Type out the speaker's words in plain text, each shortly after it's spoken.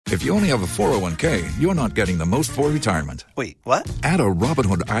If you only have a 401k, you're not getting the most for retirement. Wait, what? Add a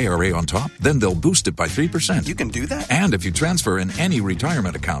Robinhood IRA on top, then they'll boost it by 3%. You can do that? And if you transfer in any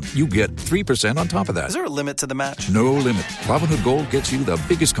retirement account, you get 3% on top of that. Is there a limit to the match? No limit. Robinhood Gold gets you the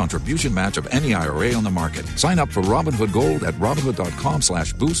biggest contribution match of any IRA on the market. Sign up for Robinhood Gold at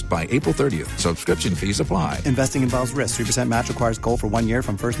Robinhood.com/boost by April 30th. Subscription fees apply. Investing involves risk. 3% match requires gold for 1 year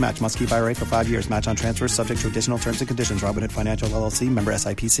from first match. Must keep IRA for 5 years. Match on transfers subject to additional terms and conditions. Robinhood Financial LLC, member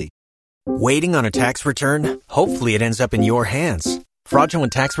SIPC. Waiting on a tax return? Hopefully it ends up in your hands.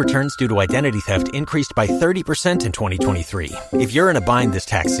 Fraudulent tax returns due to identity theft increased by 30% in 2023. If you're in a bind this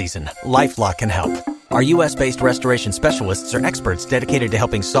tax season, LifeLock can help. Our U.S.-based restoration specialists are experts dedicated to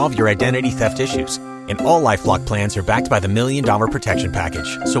helping solve your identity theft issues. And all LifeLock plans are backed by the $1 Million Protection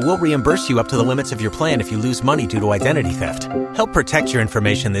Package. So we'll reimburse you up to the limits of your plan if you lose money due to identity theft. Help protect your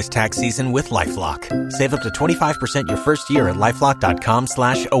information this tax season with LifeLock. Save up to 25% your first year at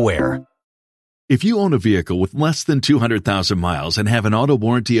LifeLock.com/aware. If you own a vehicle with less than 200,000 miles and have an auto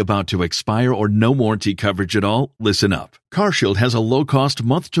warranty about to expire or no warranty coverage at all, listen up. CarShield has a low-cost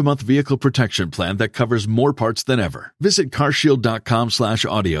month-to-month vehicle protection plan that covers more parts than ever. Visit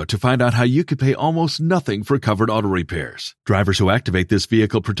carshield.com/audio to find out how you could pay almost nothing for covered auto repairs. Drivers who activate this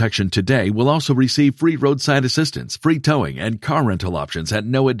vehicle protection today will also receive free roadside assistance, free towing, and car rental options at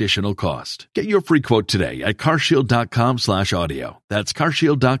no additional cost. Get your free quote today at carshield.com/audio. That's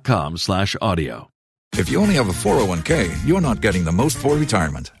carshield.com/audio. If you only have a 401k, you're not getting the most for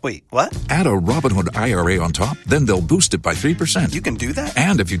retirement. Wait, what? Add a Robinhood IRA on top, then they'll boost it by 3%. You can do that?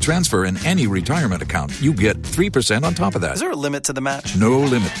 And if you transfer in any retirement account, you get 3% on top of that. Is there a limit to the match? No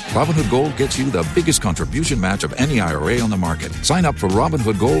limit. Robinhood Gold gets you the biggest contribution match of any IRA on the market. Sign up for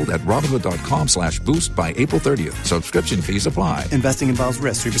Robinhood Gold at Robinhood.com/boost by April 30th. Subscription fees apply. Investing involves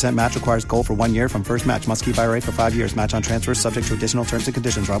risk. 3% match requires gold for 1 year from first match. Must keep IRA for 5 years. Match on transfers subject to additional terms and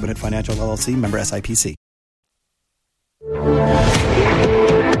conditions. Robinhood Financial LLC, member SIPC.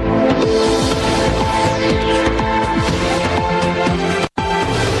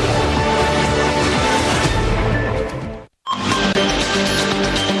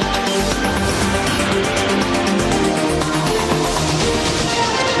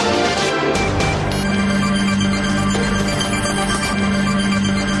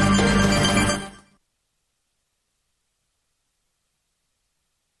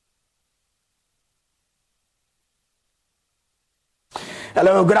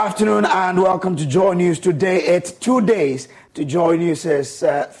 Hello, good afternoon, and welcome to JoyNews Today. It's 2 days to JoyNews'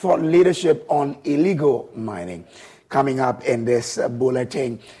 thought leadership on illegal mining. Coming up in this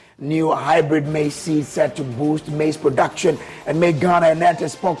bulletin, new hybrid maize seed set to boost maize production and make Ghana a net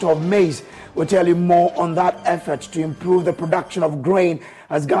exporter of maize. We'll tell you more on that effort to improve the production of grain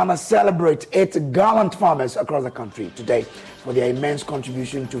as Ghana celebrates its gallant farmers across the country today for their immense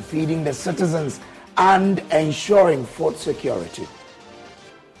contribution to feeding the citizens and ensuring food security.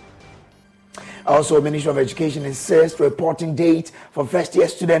 Also, Ministry of Education insists reporting date for first-year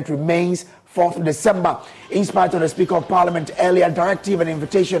student remains 4th December, in spite of the Speaker of Parliament earlier directive and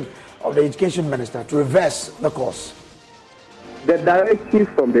invitation of the Education Minister to reverse the course. The directive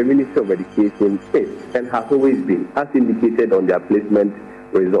from the Ministry of Education is and has always been, as indicated on their placement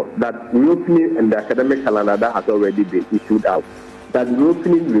results, that reopening and the academic calendar that has already been issued out, that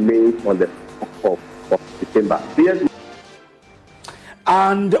reopening remains on the 4th of December.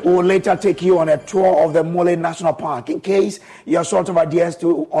 And we'll later take you on a tour of the Mole National Park in case you're short of ideas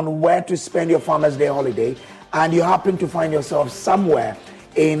on where to spend your Farmers' Day holiday and you happen to find yourself somewhere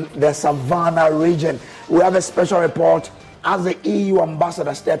in the Savannah region. We have a special report as the EU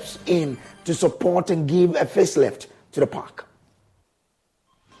ambassador steps in to support and give a facelift to the park.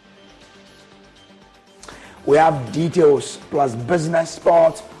 We have details plus business,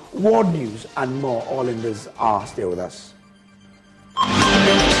 sports, world news, and more all in this hour. Stay with us.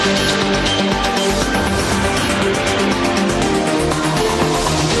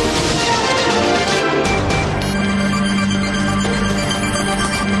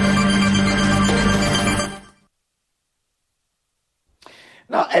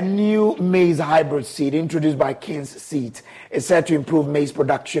 Now, a new maize hybrid seed introduced by King's Seeds is set to improve maize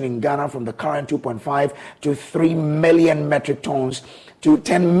production in Ghana from the current 2.5 to 3 million metric tons to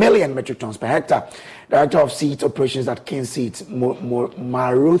 10 million metric tons per hectare. Director of Seeds Operations at King's Seeds,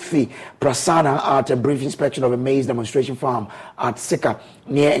 Maruthi Prasanna, at a brief inspection of a maize demonstration farm at Sika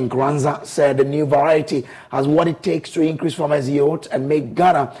near Nkranza, said the new variety has what it takes to increase farmers' yield and make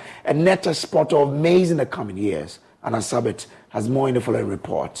Ghana a net exporter of maize in the coming years. And Asabit has more in the following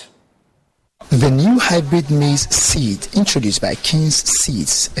report. The new hybrid maize seed introduced by King's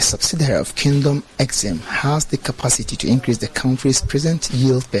Seeds, a subsidiary of Kingdom XM, has the capacity to increase the country's present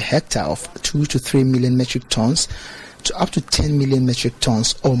yield per hectare of 2 to 3 million metric tons to up to 10 million metric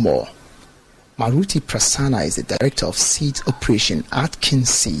tons or more. Maruti Prasanna is the director of seeds operation at King's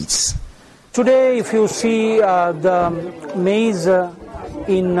Seeds. Today, if you see the maize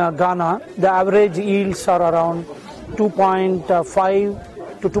in Ghana, the average yields are around 2.5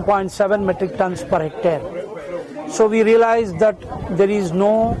 to 2.7 metric tons per hectare. So we realized that there is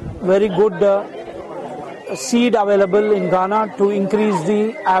no very good seed available in Ghana to increase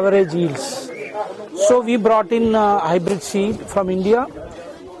the average yields. So we brought in hybrid seed from India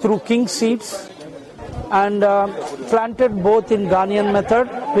through King Seeds and planted both in Ghanaian method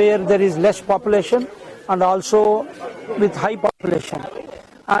where there is less population and also with high population.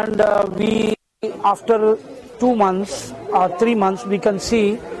 And we, after 2 months or 3 months, we can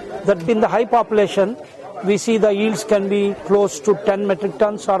see that in the high population, we see the yields can be close to 10 metric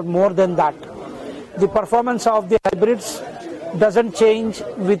tons or more than that. The performance of the hybrids doesn't change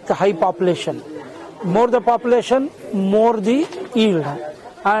with the high population. More the population, more the yield.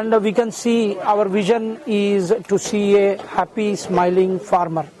 And we can see our vision is to see a happy, smiling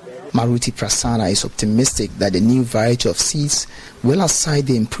farmer. Maruti Prasanna is optimistic that the new variety of seeds will, aside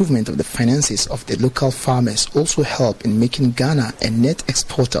the improvement of the finances of the local farmers, also help in making Ghana a net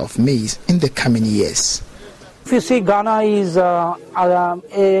exporter of maize in the coming years. If you see, Ghana is a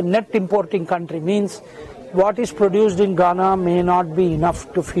net importing country, means what is produced in Ghana may not be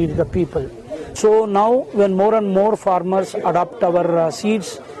enough to feed the people. So now when more and more farmers adopt our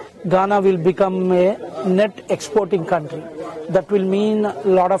seeds, Ghana will become a net exporting country. That will mean a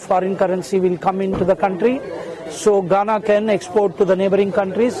lot of foreign currency will come into the country. So Ghana can export to the neighboring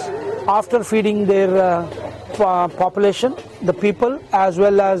countries after feeding their population, the people, as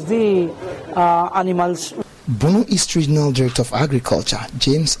well as the animals. Bono East Regional Director of Agriculture,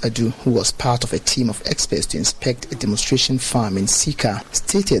 James Adu, who was part of a team of experts to inspect a demonstration farm in Sika,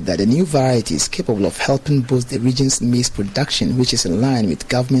 stated that the new variety is capable of helping boost the region's maize production, which is in line with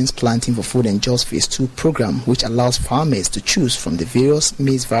government's Planting for Food and Jobs Phase 2 program, which allows farmers to choose from the various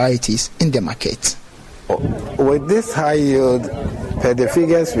maize varieties in the market. With this high yield, per the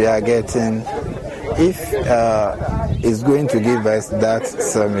figures we are getting, if it's going to give us that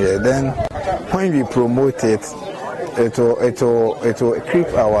some year, then when we promote it, it will creep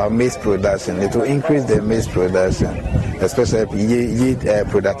our maize production. It will increase the maize production, especially yield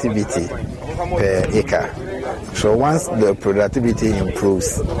productivity per acre. So once the productivity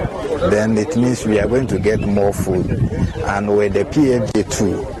improves, then it means we are going to get more food. And with the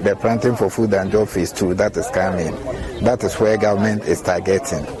PFJ2, the Planting for Food and Job Phase 2 that is coming, that is where government is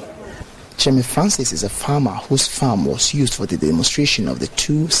targeting. Chemi Francis is a farmer whose farm was used for the demonstration of the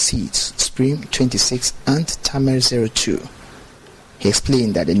two seeds, Spring 26 and Tamer 02. He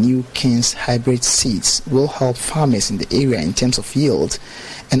explained that the new King's hybrid seeds will help farmers in the area in terms of yield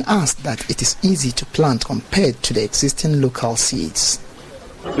and asked that it is easy to plant compared to the existing local seeds.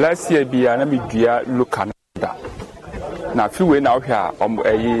 Last year, we had a local. Now, if you went out here, when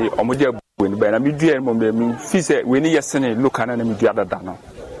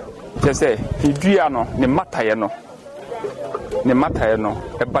just say he duano ne matayeno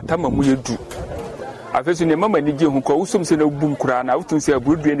e batama mu yedu afesu ne mama ni je hu ko usum se na bum kura na utun se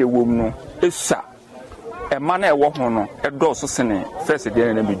abudue ne wom no esa e mana e wo ho no e do so sene first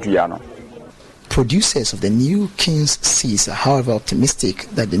dey na meduano. Producers of the new King's seeds are, however, optimistic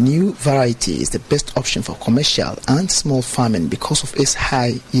that the new variety is the best option for commercial and small farming because of its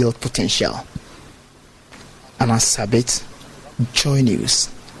high yield potential. Anas Sabit, Joy News,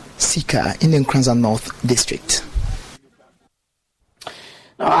 Sika in the Nkranza North District.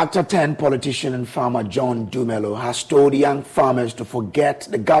 Now, Actor 10 politician and farmer John Dumelo has told young farmers to forget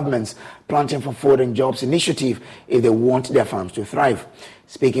the government's Planting for Food and Jobs initiative if they want their farms to thrive.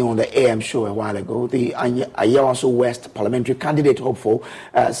 Speaking on the AM show a while ago, the Ayawaso West parliamentary candidate hopeful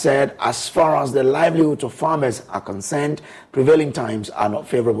said as far as the livelihoods of farmers are concerned, prevailing times are not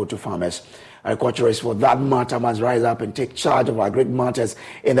favorable to farmers. Agriculturists, for that matter, must rise up and take charge of agri matters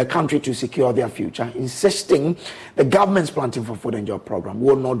in the country to secure their future, insisting the government's Planting for Food and Job program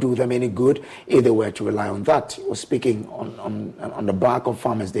will not do them any good if they were to rely on that. He was speaking on the back of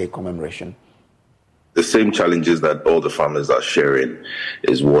Farmers' Day commemoration. The same challenges that all the farmers are sharing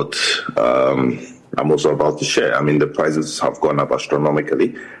is what I'm also about to share. I mean, the prices have gone up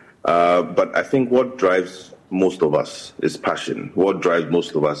astronomically, but I think what drives most of us is passion. What drives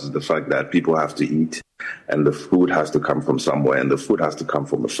most of us is the fact that people have to eat, and the food has to come from somewhere, and the food has to come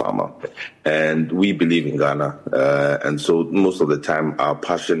from a farmer. And we believe in Ghana, and so most of the time our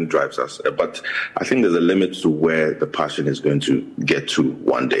passion drives us. But I think there's a limit to where the passion is going to get to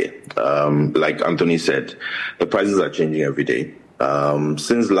one day. Like Anthony said, the prices are changing every day.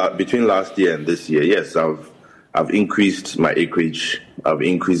 Between last year and this year, yes, I've increased my acreage. I've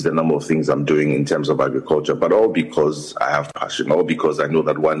increased the number of things I'm doing in terms of agriculture, but all because I have passion, all because I know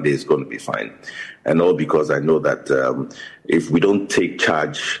that one day it's going to be fine, and all because I know that if we don't take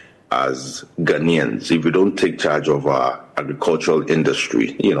charge as Ghanaians, if we don't take charge of our agricultural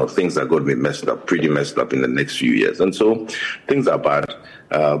industry, things are going to be pretty messed up in the next few years. And so things are bad,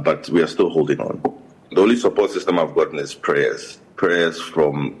 but we are still holding on. The only support system I've gotten is prayers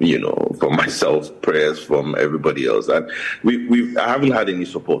from myself, prayers from everybody else. And I haven't had any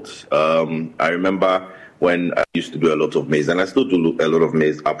support. I remember when I used to do a lot of maize, and I still do a lot of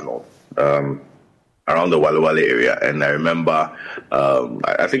maize up north, around the Wale Wale area. And I remember,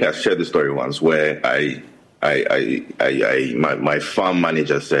 I think I shared the story once where my farm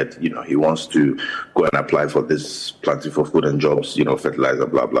manager said, he wants to go and apply for this Planting for Food and Jobs, fertilizer,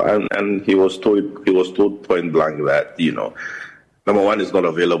 blah blah, and he was told point blank that number one, it's not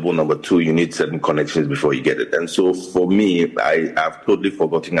available. Number two, you need certain connections before you get it. And so for me, I've totally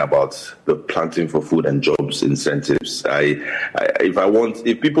forgotten about the Planting for Food and Jobs incentives.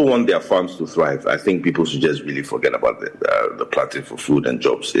 If people want their farms to thrive, I think people should just really forget about the Planting for Food and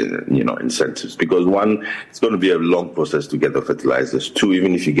Jobs incentives. Because one, it's going to be a long process to get the fertilizers. Two,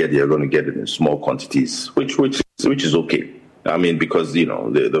 even if you get it, you're going to get it in small quantities, which is okay. I mean, because,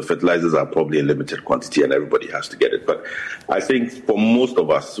 the fertilizers are probably in limited quantity and everybody has to get it. But I think for most of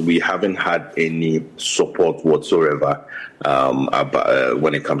us, we haven't had any support whatsoever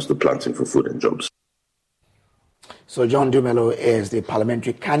when it comes to Planting for Food and Jobs. So John Dumelo is the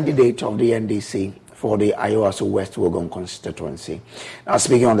parliamentary candidate of the NDC for the Ayoaso West Wogon constituency. Now,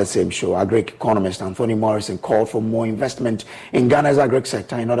 speaking on the same show, agri-economist Anthony Morrison called for more investment in Ghana's agri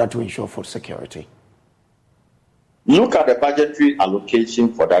sector in order to ensure food security. Look at the budgetary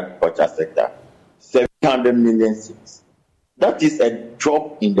allocation for the agriculture sector, 700 million cedis. That is a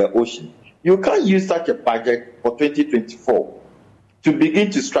drop in the ocean. You can't use such a budget for 2024 to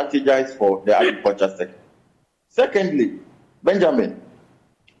begin to strategize for the agriculture sector. Secondly, Benjamin,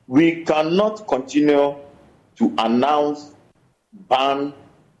 we cannot continue to announce, ban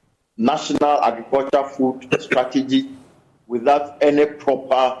national agriculture food strategy without any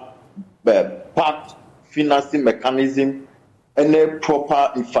proper packed financing mechanism, any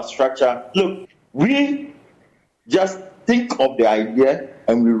proper infrastructure. Look, we just think of the idea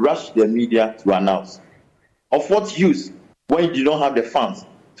and we rush the media to announce. Of what use when you don't have the funds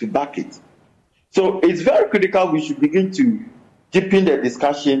to back it? So it's very critical we should begin to deepen the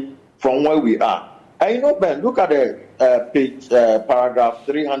discussion from where we are. And Ben, look at the page, paragraph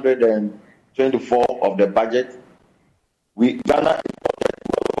 324 of the budget. Ghana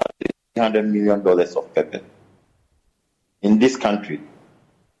 $300 million of pepper in this country,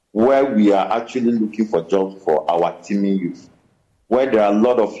 where we are actually looking for jobs for our teeming youth, where there are a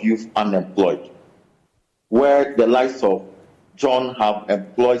lot of youth unemployed, where the likes of John have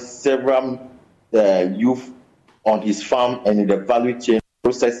employed several youth on his farm and in the value chain,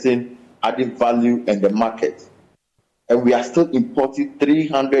 processing, adding value in the market. And we are still importing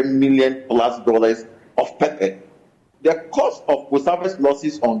 $300 million plus of pepper. The cost of post-harvest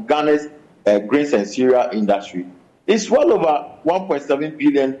losses on Ghana's grains and cereal industry is well over $1.7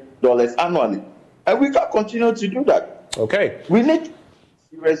 billion annually. And we can continue to do that. Okay. We need to be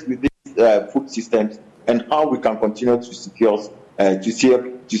serious with these food systems and how we can continue to secure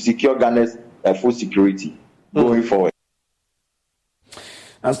Ghana's food security going forward.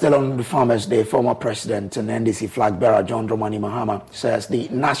 And still on the Farmers' Day, former President and NDC flag bearer John Dramani Mahama says the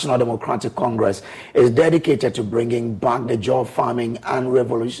National Democratic Congress is dedicated to bringing back the job farming and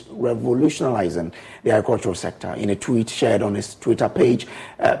revolutionizing the agricultural sector. In a tweet shared on his Twitter page,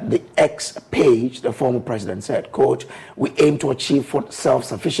 the X page, the former president said, quote, "We aim to achieve food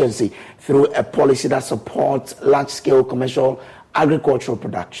self-sufficiency through a policy that supports large-scale commercial agricultural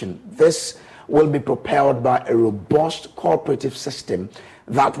production. This will be propelled by a robust cooperative system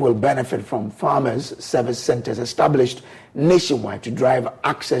that will benefit from farmers' service centers established nationwide to drive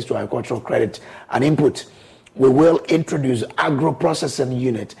access to agricultural credit and input. We will introduce agro-processing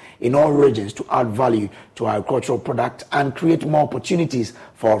unit in all regions to add value to agricultural product and create more opportunities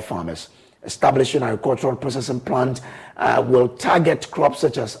for farmers. Establishing agricultural processing plant will target crops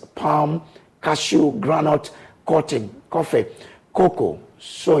such as palm, cashew, granite, cotton, coffee, cocoa,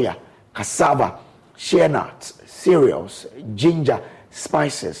 soya, cassava, shea nuts, cereals, ginger,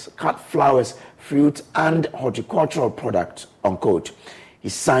 spices, cut flowers, fruit, and horticultural products, unquote. He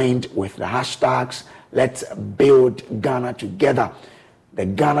signed with the hashtags Let's Build Ghana Together, the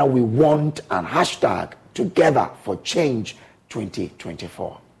Ghana We Want, and hashtag Together for Change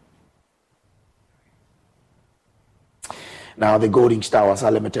 2024. Now, the Golden Star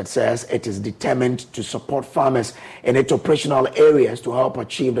Wasa Limited says it is determined to support farmers in its operational areas to help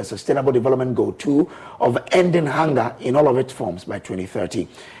achieve the Sustainable Development Goal 2 of ending hunger in all of its forms by 2030.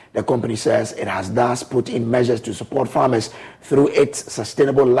 The company says it has thus put in measures to support farmers through its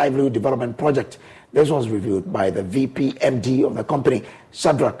Sustainable Livelihood Development Project. This was reviewed by the VP MD of the company,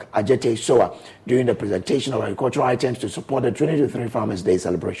 Shadrach Ajete Soa, during the presentation of agricultural items to support the 2023 Farmers' Day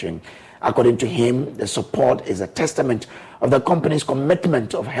celebration. According to him, the support is a testament of the company's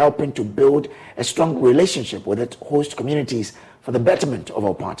commitment of helping to build a strong relationship with its host communities for the betterment of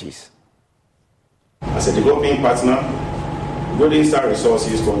all parties. As a developing partner, Golden Star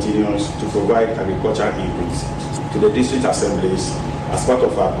Resources continues to provide agricultural inputs to the district assemblies as part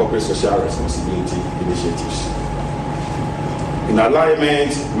of our corporate social responsibility initiatives. In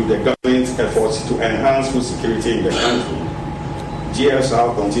alignment with the government's efforts to enhance food security in the country,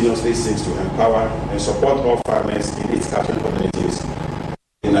 GSR continuously seeks to empower and support all farmers in its catchment communities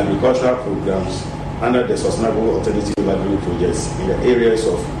in agricultural programs under the Sustainable Alternative Livelihood Projects in the areas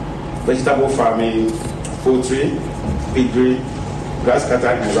of vegetable farming, poultry, piggery, grass cutter,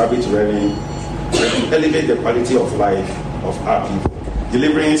 and rabbit rearing, to elevate the quality of life of our people,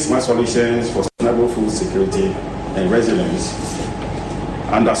 delivering smart solutions for sustainable food security and resilience.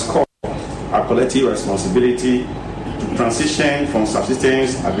 Underscore our collective responsibility to transition from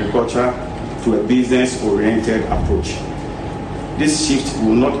subsistence agriculture to a business-oriented approach. This shift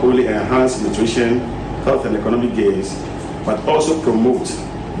will not only enhance nutrition, health, and economic gains, but also promote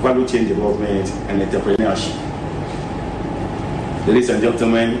value chain development and entrepreneurship. Ladies and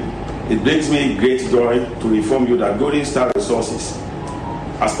gentlemen, it brings me great joy to inform you that Golden Star Resources,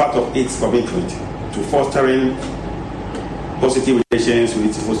 as part of its commitment to fostering positive relations with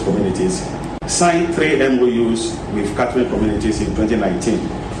its host communities, signed 3 MOUs with catchment communities in 2019,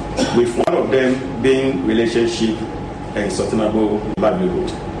 with one of them being relationship and sustainable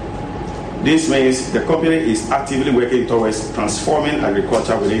livelihood. This means the company is actively working towards transforming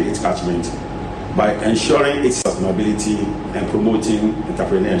agriculture within its catchment by ensuring its sustainability and promoting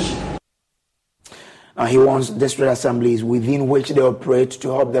entrepreneurship. He wants district assemblies within which they operate to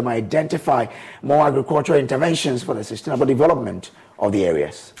help them identify more agricultural interventions for the sustainable development of the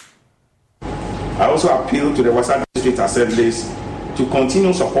areas. I also appeal to the Wasa district assemblies to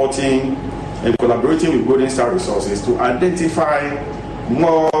continue supporting and collaborating with Golden Star Resources to identify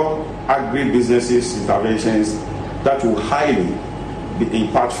more agri-businesses interventions that will highly be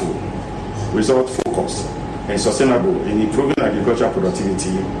impactful, result-focused, and sustainable in improving agricultural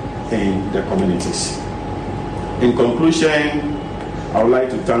productivity in the communities. In conclusion, I would like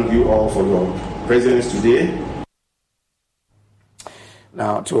to thank you all for your presence today.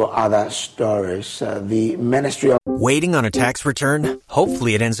 Now to other stories. The Ministry of... Waiting on a tax return?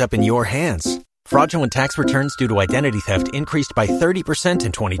 Hopefully it ends up in your hands. Fraudulent tax returns due to identity theft increased by 30%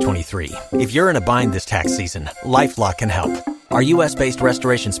 in 2023. If you're in a bind this tax season, LifeLock can help. Our U.S.-based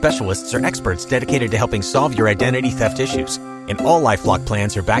restoration specialists are experts dedicated to helping solve your identity theft issues. And all LifeLock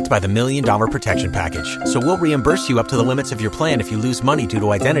plans are backed by the $1 Million Protection Package. So we'll reimburse you up to the limits of your plan if you lose money due to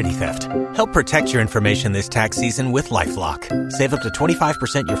identity theft. Help protect your information this tax season with LifeLock. Save up to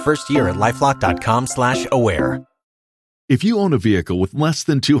 25% your first year at LifeLock.com/aware. If you own a vehicle with less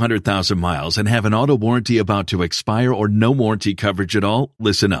than 200,000 miles and have an auto warranty about to expire or no warranty coverage at all,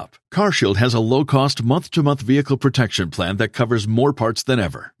 listen up. CarShield has a low-cost month-to-month vehicle protection plan that covers more parts than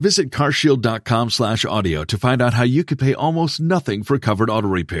ever. Visit carshield.com/audio to find out how you could pay almost nothing for covered auto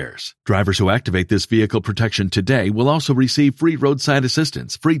repairs. Drivers who activate this vehicle protection today will also receive free roadside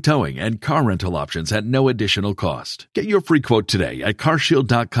assistance, free towing, and car rental options at no additional cost. Get your free quote today at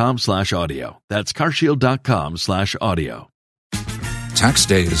carshield.com/audio. That's carshield.com/audio. Tax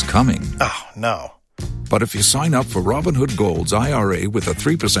day is coming. Oh, no. But if you sign up for Robinhood Gold's IRA with a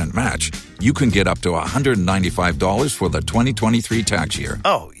 3% match, you can get up to $195 for the 2023 tax year.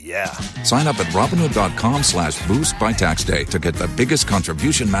 Oh, yeah. Sign up at Robinhood.com/boost by tax day to get the biggest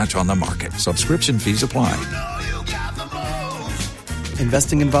contribution match on the market. Subscription fees apply.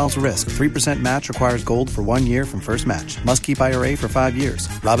 Investing involves risk. 3% match requires gold for 1 year from first match. Must keep IRA for 5 years.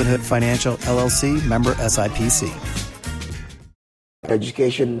 Robinhood Financial, LLC, member SIPC.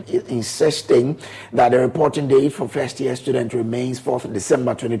 Education insisting that the reporting date for first-year students remains 4th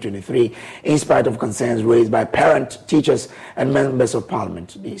December 2023, in spite of concerns raised by parents, teachers, and members of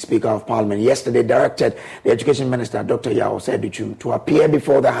Parliament. The Speaker of Parliament yesterday directed the Education Minister, Dr. Yao Seduchum, to appear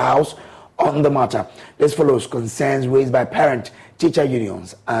before the House on the matter. This follows concerns raised by parent, teacher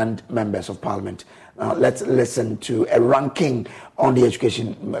unions, and members of Parliament. Now, let's listen to a ranking on the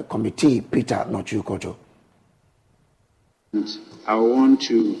Education Committee, Peter Nochukoto. I want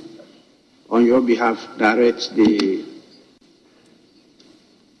to, on your behalf, direct the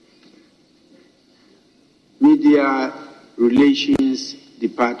Media Relations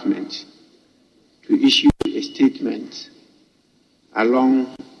Department to issue a statement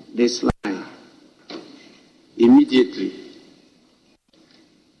along this line immediately.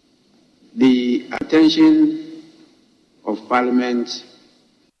 The attention of Parliament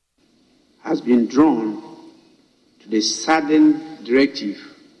has been drawn to the sudden directive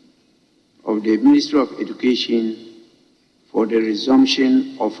of the Ministry of Education for the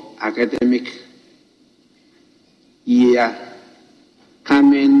resumption of academic year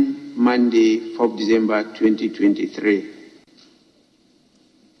coming Monday, 4th December 2023.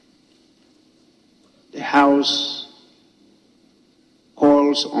 The House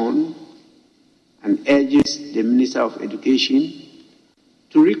calls on and urges the Minister of Education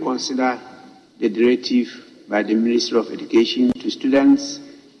to reconsider the directive by the Ministry of Education to students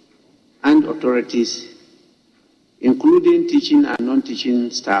and authorities, including teaching and non-teaching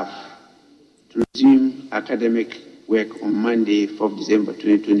staff, to resume academic work on Monday, 4th December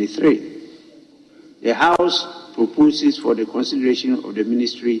 2023. The House proposes for the consideration of the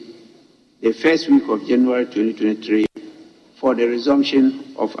Ministry the first week of January 2023 for the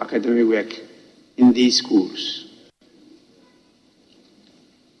resumption of academic work in these schools.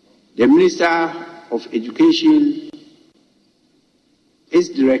 The Minister of Education is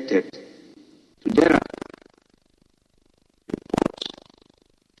directed to thereafter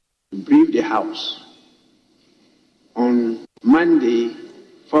brief the House on Monday,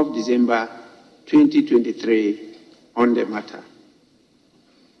 4th December 2023 on the matter.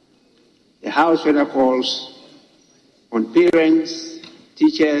 The House further calls on parents,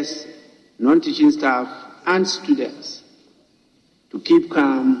 teachers, non-teaching staff, and students to keep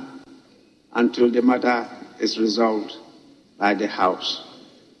calm until the matter is resolved by the House.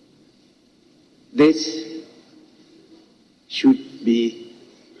 This should be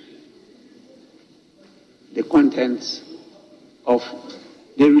the contents of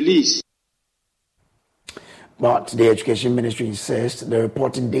the release. But the Education Ministry insists the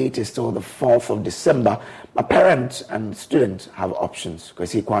reporting date is still the 4th of December, but parents and students have options.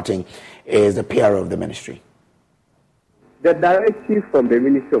 Kwesi Kwarteng is the PR of the ministry. The directive from the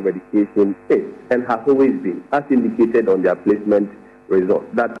Ministry of Education is and has always been, as indicated on their placement results,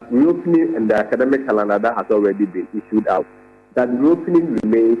 that reopening and the academic calendar that has already been issued out, that reopening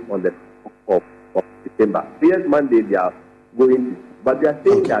remains on the 4th of December. Yes, Monday they are going to, but they are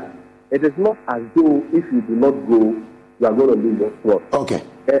saying that it is not as though if you do not go, you are going to lose your slot. Okay.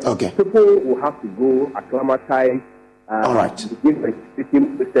 People will have to go acclimatize. All right. Begin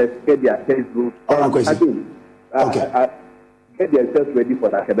registration process, get their textbooks. All right, get themselves ready for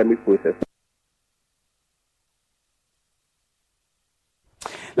the academic process.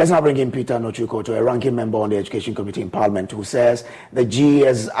 Let's now bring in Peter Nochukoto, a ranking member on the Education Committee in Parliament, who says the G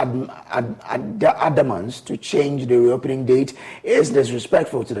is adamant to change the reopening date is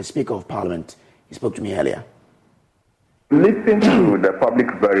disrespectful to the Speaker of Parliament. He spoke to me earlier. Listen to the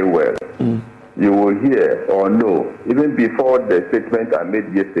public very well. You will hear or know, even before the statement I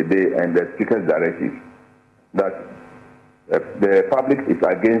made yesterday and the Speaker's directive, that the public is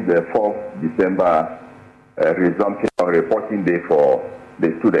against the 4th December resumption or reporting day for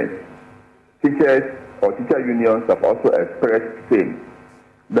the students. Teachers or teacher unions have also expressed saying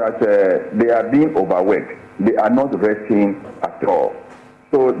that they are being overworked. They are not resting at all.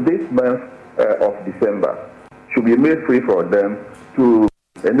 So this month of December should be made free for them to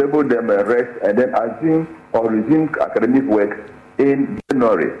enable them a rest and then resume academic work in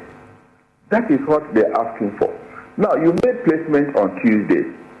January. That is what they're asking for. Now, you made placement on Tuesday.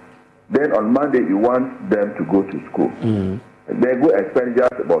 Then on Monday, you want them to go to school. They go expend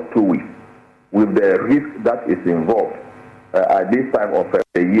just about 2 weeks with the risk that is involved at this time of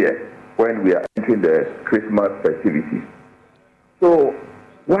the year when we are entering the Christmas festivities. So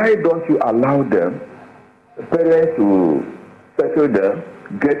why don't you allow them, the parents, to settle them,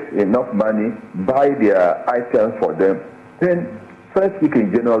 get enough money, buy their items for them, then first week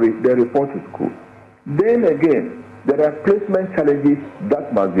in January, they report to school. Then again, there are placement challenges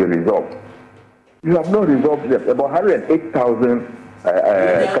that must be resolved. You have not resolved them. About 108,000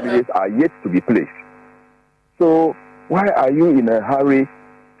 candidates are yet to be placed. So why are you in a hurry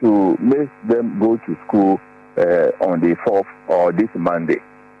to make them go to school on the 4th or this Monday?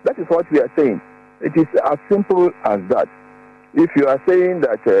 That is what we are saying. It is as simple as that. If you are saying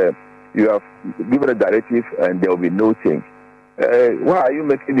that you have given a directive and there will be no change, why are you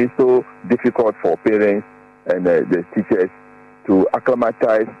making it so difficult for parents and the teachers to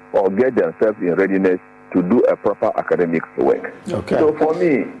acclimatize or get themselves in readiness to do a proper academic work? Okay. So for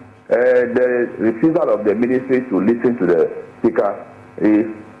me, the refusal of the ministry to listen to the speaker is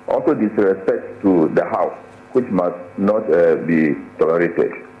also disrespect to the House, which must not be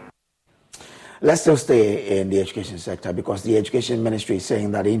tolerated. Let's still stay in the education sector, because the education ministry is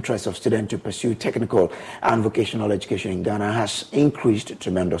saying that the interest of students to pursue technical and vocational education in Ghana has increased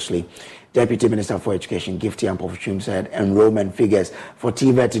tremendously. Deputy Minister for Education Gifty Ampofuchum said enrollment figures for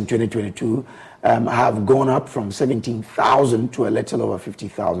TVET in 2022 have gone up from 17,000 to a little over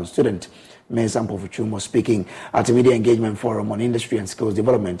 50,000 students. Ms. Ampofuchum was speaking at a media engagement forum on industry and skills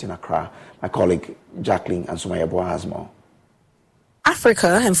development in Accra. My colleague Jacqueline Ansumaya has more.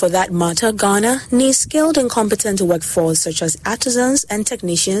 Africa, and for that matter, Ghana, needs skilled and competent workforce such as artisans and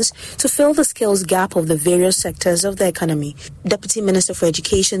technicians to fill the skills gap of the various sectors of the economy. Deputy Minister for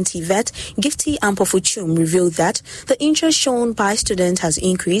Education TVET, Gifty Ampofuchum, revealed that the interest shown by students has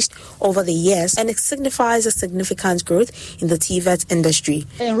increased over the years, and it signifies a significant growth in the TVET industry.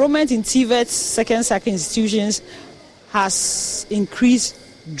 Enrollment in TVET second cycle institutions has increased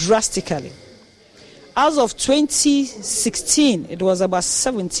drastically. As of 2016, it was about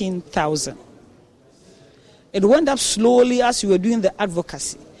 17,000. It went up slowly as we were doing the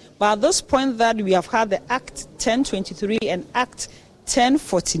advocacy. But at this point that we have had the Act 1023 and Act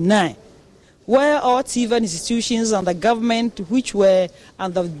 1049, where all TVET institutions and the government, which were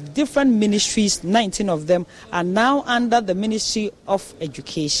under different ministries, 19 of them, are now under the Ministry of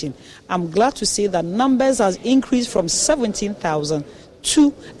Education. I'm glad to say that numbers has increased from 17,000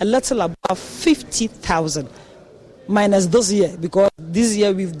 to a little above 50,000, minus this year, because this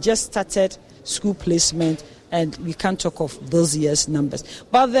year we've just started school placement and we can't talk of this year's numbers.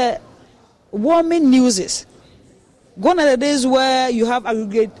 But the warming news is, gone are the days where you have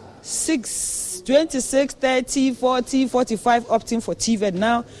aggregate 6, 26, 30, 40, 45 opting for TVET.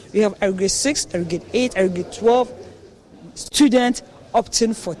 Now we have aggregate 6, aggregate 8, aggregate 12 students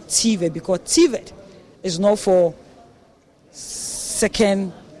opting for TVET, because TVET is not for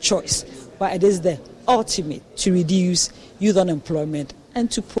second choice, but it is the ultimate to reduce youth unemployment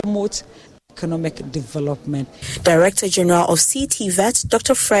and to promote economic development. Director General of CTVET,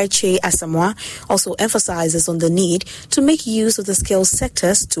 Dr. Fred Che Asamoah, also emphasizes on the need to make use of the skills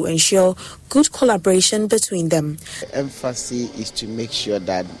sectors to ensure good collaboration between them. The emphasis is to make sure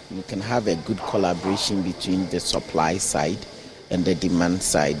that we can have a good collaboration between the supply side and the demand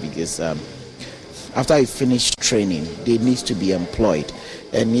side, because after you finish training, they need to be employed.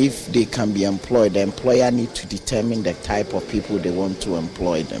 And if they can be employed, the employer needs to determine the type of people they want to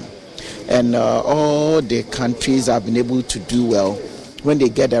employ them. And all the countries have been able to do well when they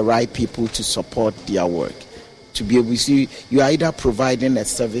get the right people to support their work. To be able to see, you are either providing a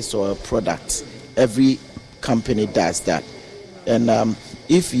service or a product. Every company does that. And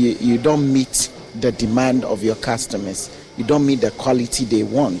if you don't meet the demand of your customers, you don't meet the quality they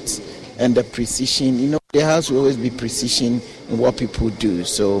want, and the precision, there has to always be precision in what people do.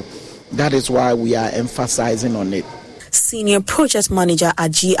 So that is why we are emphasizing on it. Senior Project Manager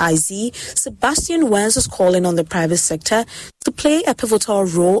at GIZ, Sebastian Wenz, is calling on the private sector to play a pivotal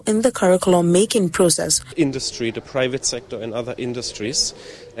role in the curriculum making process. Industry, the private sector and other industries.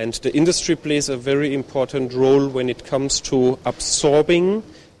 And the industry plays a very important role when it comes to absorbing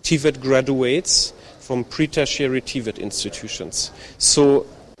TVET graduates from pre-tertiary TVET institutions. So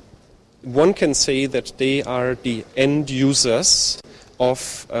one can say that they are the end users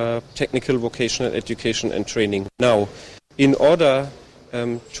of technical vocational education and training. Now, in order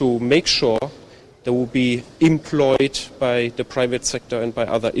to make sure they will be employed by the private sector and by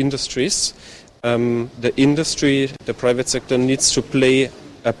other industries, the private sector needs to play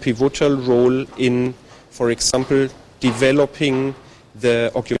a pivotal role in, for example, developing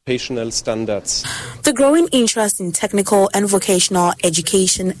the occupational standards. The growing interest in technical and vocational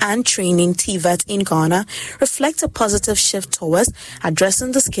education and training TVET in Ghana reflects a positive shift towards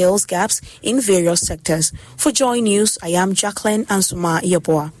addressing the skills gaps in various sectors. For Joy News, I am Jacqueline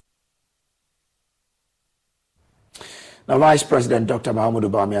Ansumaya. Now, Vice President Dr. Mahamudu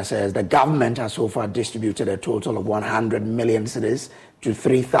Bawumia says the government has so far distributed a total of 100 million cedis to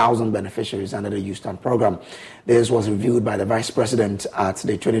 3,000 beneficiaries under the YouStart program. This was reviewed by the Vice President at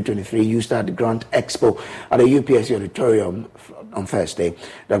the 2023 YouStart Grant Expo at the UPSC Auditorium on Thursday.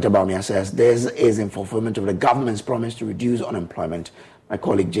 Dr. Bawumia says this is in fulfillment of the government's promise to reduce unemployment. My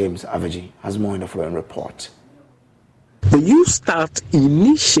colleague James Aveji has more in the following report. The YouStart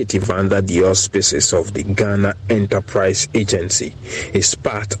initiative under the auspices of the Ghana Enterprise Agency is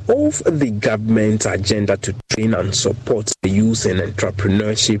part of the government's agenda to train and support the youth in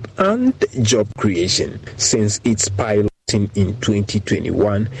entrepreneurship and job creation. Since its piloting in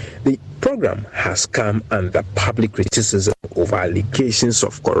 2021, the program has come under public criticism over allegations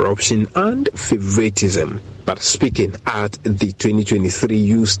of corruption and favoritism. But speaking at the 2023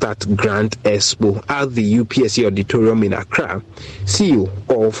 YouStart Grant Expo at the UPSC Auditorium in Accra, CEO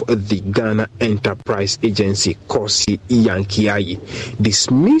of the Ghana Enterprise Agency, Kosi Iyankiayi,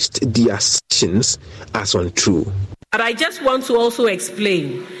 dismissed the assertions as untrue. But I just want to also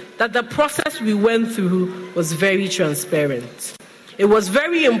explain that the process we went through was very transparent. It was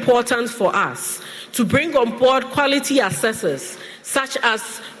very important for us to bring on board quality assessors such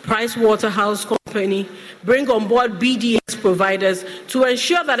as Pricewaterhouse Company, bring on board BDS providers to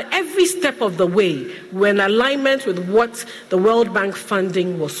ensure that every step of the way we're in alignment with what the World Bank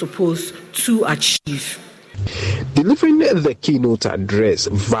funding was supposed to achieve. Delivering the keynote address,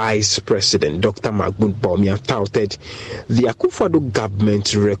 Vice President Dr. Mahamudu Bawumia touted the Akufo-Addo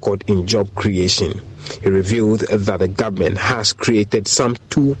government's record in job creation. He revealed that the government has created some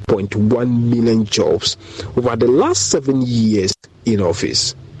 2.1 million jobs over the last 7 years in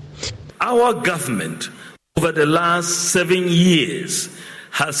office. Our government over the last 7 years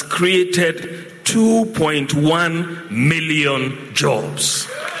has created 2.1 million jobs.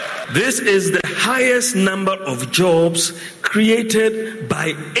 This is the highest number of jobs created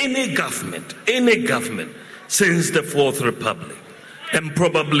by any government since the Fourth Republic, and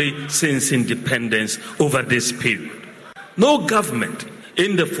probably since independence over this period. No government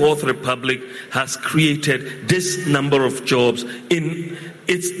in the Fourth Republic has created this number of jobs in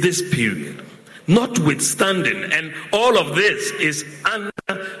this period. Notwithstanding, and all of this is under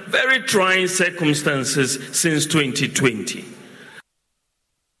very trying circumstances since 2020.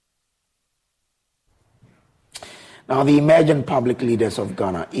 Now, the Emerging Public Leaders of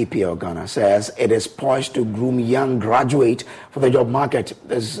Ghana, EPL Ghana, says it is poised to groom young graduates for the job market.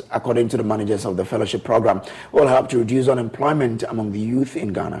 This, according to the managers of the fellowship program, will help to reduce unemployment among the youth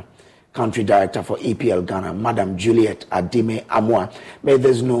in Ghana. Country Director for EPL Ghana, Madam Juliet Adime Amwa, made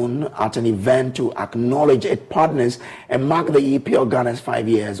this known at an event to acknowledge its partners and mark the EPL Ghana's 5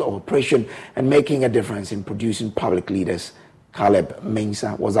 years of operation and making a difference in producing public leaders. Caleb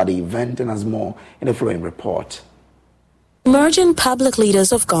Mensah was at the event and has more in the following report. Emerging Public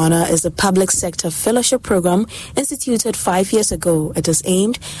Leaders of Ghana is a public sector fellowship program instituted 5 years ago. It is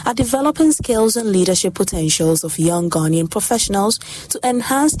aimed at developing skills and leadership potentials of young Ghanaian professionals to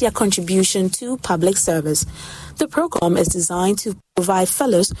enhance their contribution to public service. The program is designed to provide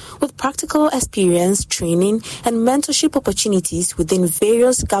fellows with practical experience, training, and mentorship opportunities within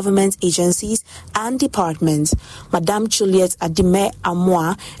various government agencies and departments. Madame Juliet Adime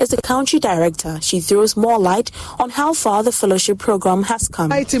Amwa is the country director. She throws more light on how far the fellowship program has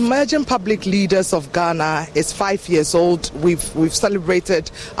come. Emerging Public Leaders of Ghana is 5 years old. We've celebrated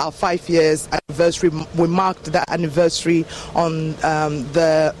our 5 years anniversary. We marked that anniversary on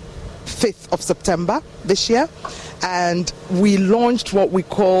the 5th of September this year, and we launched what we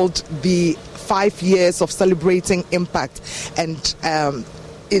called the 5 years of celebrating impact and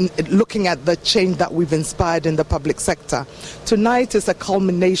in looking at the change that we've inspired in the public sector. Tonight is a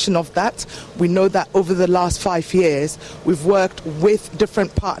culmination of that. We know that over the last 5 years, we've worked with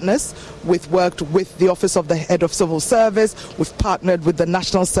different partners. We've worked with the Office of the Head of Civil Service. We've partnered with the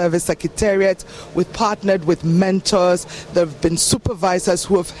National Service Secretariat. We've partnered with mentors. There have been supervisors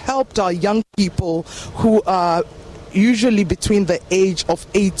who have helped our young people who are usually between the age of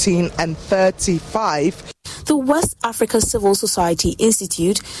 18 and 35. The West Africa Civil Society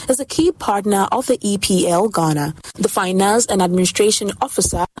Institute is a key partner of the EPL Ghana. The Finance and Administration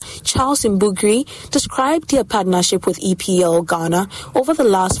Officer, Charles Mbugri, described their partnership with EPL Ghana over the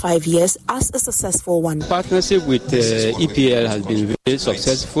last 5 years as a successful one. Partnership with EPL has been very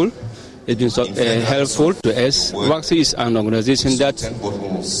successful. It's been helpful to us. WAXI is an organization that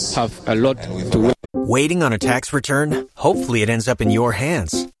have a lot to work. Waiting on a tax return? Hopefully it ends up in your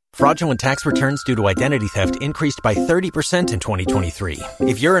hands. Fraudulent tax returns due to identity theft increased by 30% in 2023.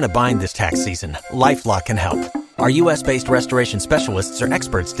 If you're in a bind this tax season, LifeLock can help. Our U.S.-based restoration specialists are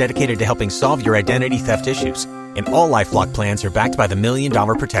experts dedicated to helping solve your identity theft issues. And all LifeLock plans are backed by the $1 Million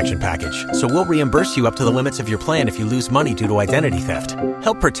Protection Package. So we'll reimburse you up to the limits of your plan if you lose money due to identity theft.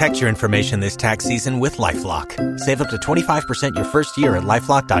 Help protect your information this tax season with LifeLock. Save up to 25% your first year at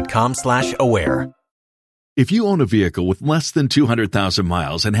LifeLock.com/aware. If you own a vehicle with less than 200,000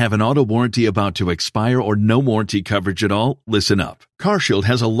 miles and have an auto warranty about to expire or no warranty coverage at all, listen up. CarShield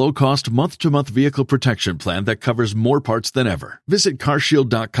has a low-cost month-to-month vehicle protection plan that covers more parts than ever. Visit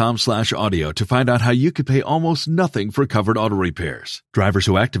carshield.com/audio to find out how you could pay almost nothing for covered auto repairs. Drivers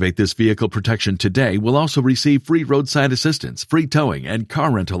who activate this vehicle protection today will also receive free roadside assistance, free towing, and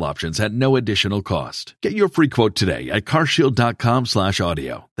car rental options at no additional cost. Get your free quote today at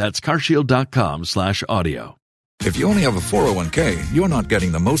carshield.com/audio. That's carshield.com/audio. If you only have a 401k, you're not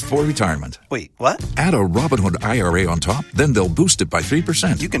getting the most for retirement. Wait, what? Add a Robinhood IRA on top, then they'll boost it by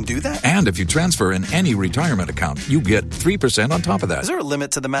 3%. You can do that? And if you transfer in any retirement account, you get 3% on top of that. Is there a limit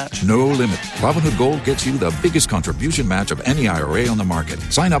to the match? No limit. Robinhood Gold gets you the biggest contribution match of any IRA on the market.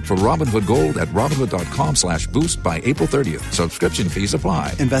 Sign up for Robinhood Gold at Robinhood.com/boost by April 30th. Subscription fees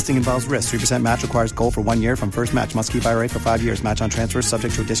apply. Investing involves risk. 3% match requires gold for 1 year from first match. Must keep IRA for 5 years. Match on transfers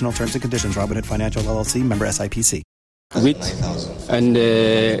subject to additional terms and conditions. Robinhood Financial LLC, member SIPC. And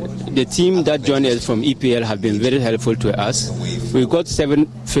the team that joined us from EPL have been very helpful to us. We got 7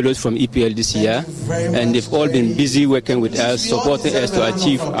 fellows from EPL this year, and they've all been busy working with us, supporting us to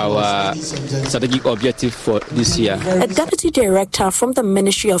achieve our strategic objective for this year. A deputy director from the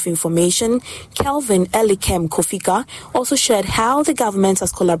Ministry of Information, Kelvin Elikem Kofika, also shared how the government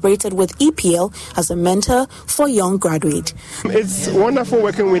has collaborated with EPL as a mentor for young graduates. It's wonderful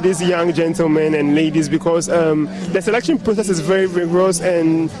working with these young gentlemen and ladies because the selection process is very rigorous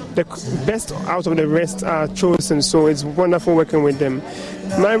and the best out of the rest are chosen, so it's wonderful working with them.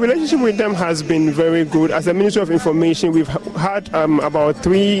 My relationship with them has been very good. As a Ministry of Information, we've had about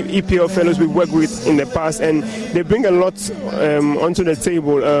 3 EPL fellows we've worked with in the past, and they bring a lot onto the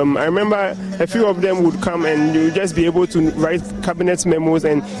table. I remember a few of them would come and you just be able to write cabinet memos,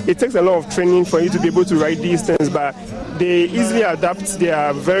 and it takes a lot of training for you to be able to write these things, but they easily adapt. They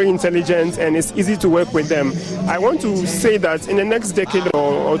are very intelligent, and it's easy to work with them. I want to say that in the next decade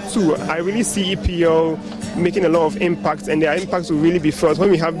or 2, I really see EPL making a lot of impact, and their impact will really be felt when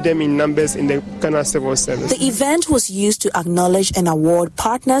we have them in numbers in the Ghana Civil Service. The event was used to acknowledge and award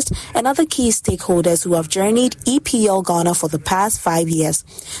partners and other key stakeholders who have journeyed EPL Ghana for the past 5 years.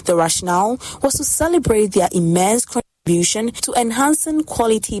 The rationale was to celebrate their immense contribution to enhancing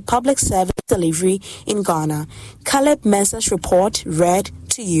quality public service delivery in Ghana. Caleb Mensah's report read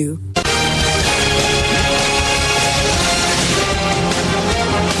to you.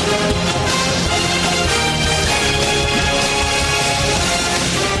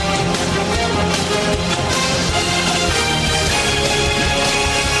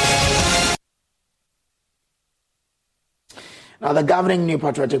 Now, the governing New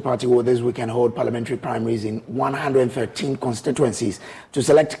Patriotic Party will this weekend hold parliamentary primaries in 113 constituencies to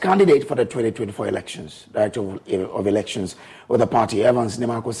select candidates for the 2024 elections. Director of Elections with the party, Evans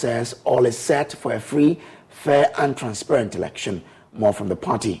Nimako, says all is set for a free, fair and transparent election. More from the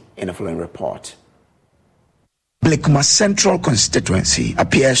party in the following report. Blekuma Central constituency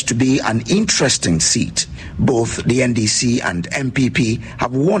appears to be an interesting seat. Both the NDC and MPP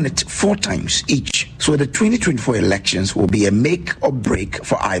have won it 4 times each. So the 2024 elections will be a make or break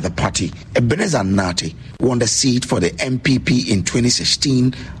for either party. Ebenezer Nati won the seat for the MPP in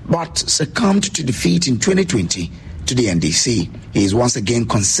 2016, but succumbed to defeat in 2020 to the NDC. He is once again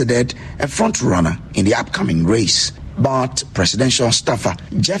considered a front runner in the upcoming race. But presidential staffer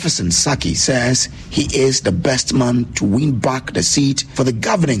Jefferson Saki says he is the best man to win back the seat for the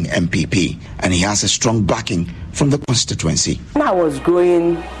governing MPP, and he has a strong backing from the constituency. When I was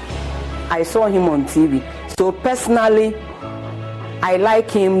growing, I saw him on TV. So personally, I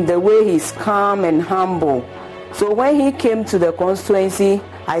like him the way he's calm and humble. So when he came to the constituency,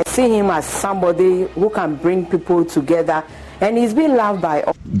 I see him as somebody who can bring people together, and he's been loved by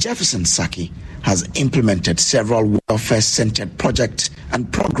all. Jefferson Saki has implemented several welfare-centered projects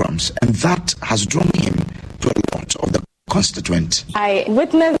and programs, and that has drawn him to a lot of the constituent. I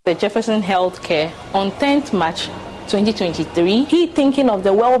witnessed the Jefferson Healthcare on 10th March 2023. He thinking of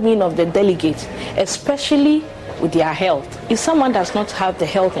the well-being of the delegates, especially with their health. If someone does not have the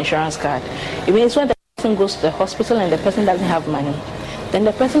health insurance card, it means when the person goes to the hospital and the person doesn't have money, then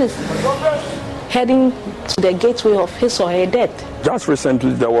the person is heading to the gateway of his or her death. Just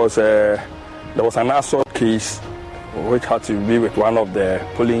recently, there was an assault case which had to be with one of the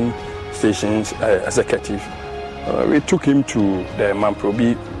polling stations executive. We took him to the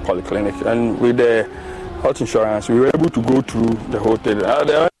Mamprobi Polyclinic, and with the health insurance, we were able to go through the whole thing.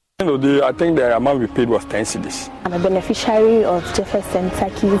 The I think the amount we paid was 10 cedis. I'm a beneficiary of Jefferson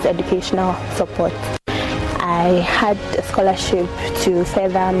Saki's educational support. I had a scholarship to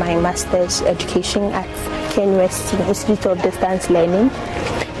further my master's education at Ken West Institute of Distance Learning.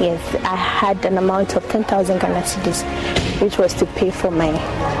 Yes, I had an amount of 10,000 Ghana cedis, which was to pay for my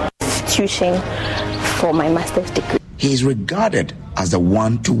tuition for my master's degree. He is regarded as the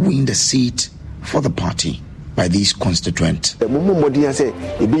one to win the seat for the party by these constituents. 3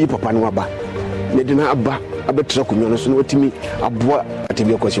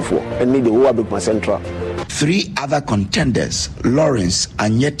 other contenders, Lawrence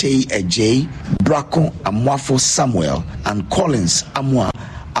Anyete Ejay, Braco Amwafo Samuel, and Collins Amwa,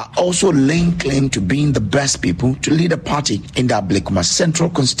 are also laying claim to being the best people to lead a party in the Ablekuma Central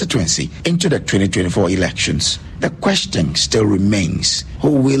constituency into the 2024 elections. The question still remains,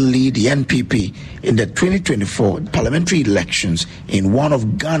 who will lead the NPP in the 2024 parliamentary elections in one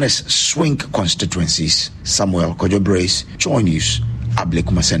of Ghana's swing constituencies? Samuel Kojo Brace, JoyNews,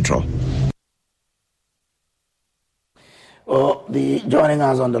 Ablekuma Central. Joining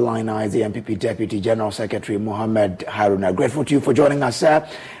us on the line now is the NPP Deputy General Secretary Mohammed Haruna. Grateful to you for joining us, sir.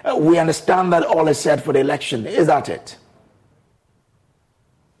 We understand that all is set for the election. Is that it?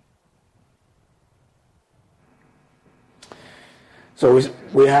 So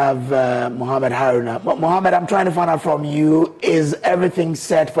we have Mohammed Haruna. But Mohammed, I'm trying to find out from you, is everything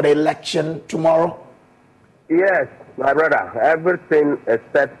set for the election tomorrow? Yes, my brother. Everything is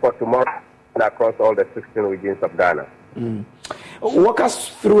set for tomorrow across all the 16 regions of Ghana. Walk us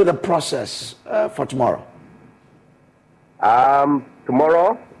through the process for tomorrow.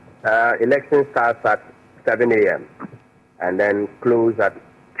 Tomorrow, election starts at 7 a.m. and then close at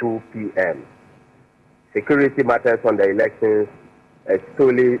 2 p.m. Security matters on the elections is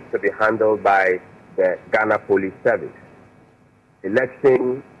solely to be handled by the Ghana Police Service.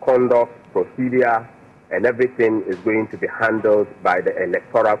 Election conduct, procedure, and everything is going to be handled by the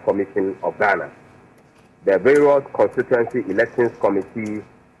Electoral Commission of Ghana. The various constituency elections committee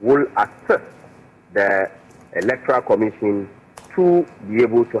will assist the Electoral Commission to be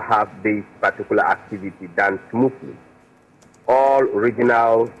able to have this particular activity done smoothly. All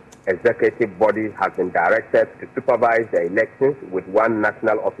regional executive bodies have been directed to supervise the elections with one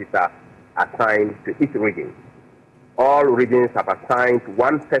national officer assigned to each region. All regions have assigned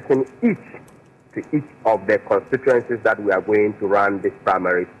one person each to each of the constituencies that we are going to run this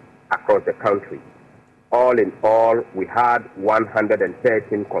primary across the country. All in all, we had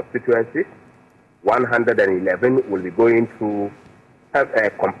 113 constituencies. 111 will be going through a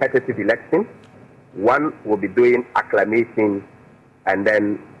competitive election. One will be doing acclamation, and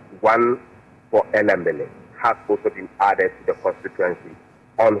then one for LMBL has also been added to the constituency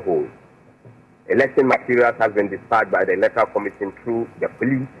on hold. Election materials have been dispatched by the Electoral Commission through the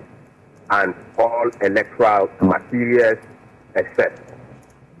police, and all electoral materials except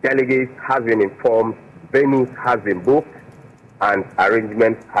delegates have been informed, venues have been booked, and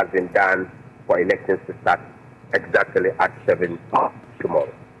arrangements have been done for elections to start exactly at 7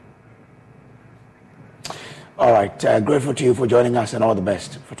 tomorrow. All right, grateful to you for joining us, and all the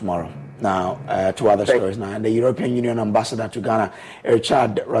best for tomorrow. Now, two other stories now. And the European Union Ambassador to Ghana,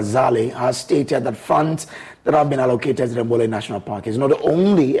 Richard Razali, has stated that funds that have been allocated to the Mbole National Park is not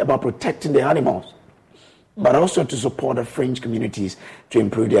only about protecting the animals, but also to support the fringe communities to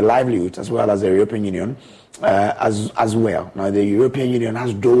improve their livelihoods, as well as the European Union as well. Now, the European Union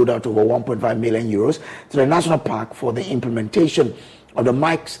has doled out over 1.5 million euros to the national park for the implementation of the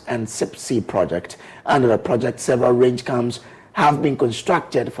Mikes and Sipsea project. Under the project, several range camps have been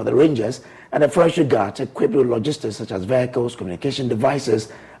constructed for the rangers and the forestry guards equipped with logistics such as vehicles, communication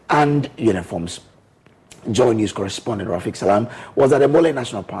devices, and uniforms. JoyNews correspondent Rafiq Salam was at the Mbole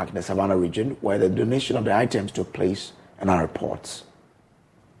National Park in the Savannah region, where the donation of the items took place, and our reports.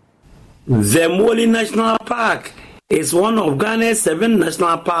 The Mbole National Park is one of Ghana's 7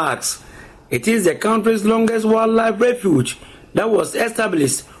 national parks. It is the country's longest wildlife refuge that was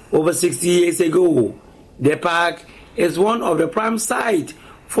established over 60 years ago. The park is one of the prime sites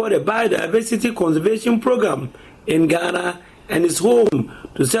for the biodiversity conservation program in Ghana and is home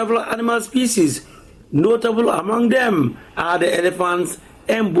to several animal species. Notable among them are the elephants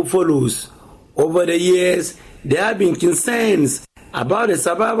and buffaloes. Over the years, there have been concerns about the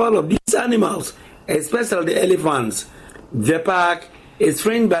survival of these animals, especially the elephants. The park is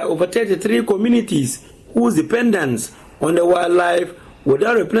fringed by over 33 communities whose dependence on the wildlife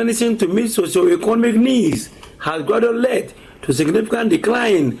without replenishing to meet socio-economic needs has gradually led to significant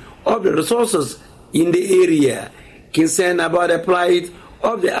decline of the resources in the area. Concern about the plight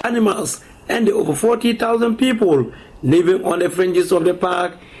of the animals and the over 40,000 people living on the fringes of the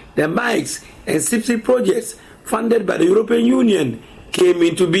park the Mikes and SIPSI projects funded by the European Union came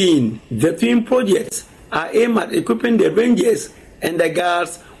into being. The twin projects are aimed at equipping the rangers and the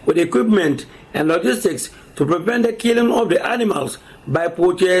guards with equipment and logistics to prevent the killing of the animals by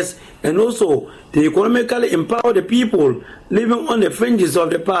poachers and also to economically empower the people living on the fringes of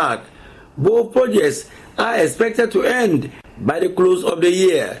the park. Both projects are expected to end by the close of the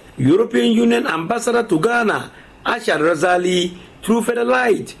year. European Union Ambassador to Ghana, Ashad Razali, threw further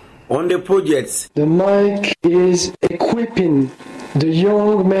light on the projects. The MIC is equipping the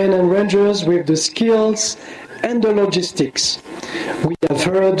young men and rangers with the skills and the logistics. We have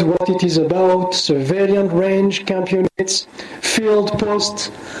heard what it is about: surveillance range camp units, field posts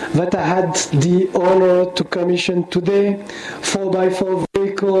that I had the honor to commission today, 4x4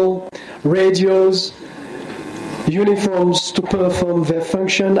 vehicle, radios, uniforms to perform their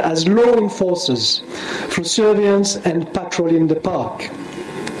function as law enforcers through surveillance and patrolling the park.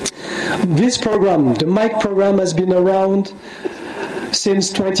 This program, the MIC program, has been around since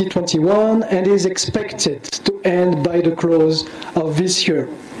 2021 and is expected to end by the close of this year.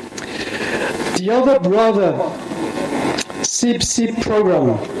 The other brother SIPSI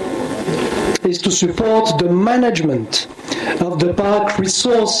program is to support the management of the park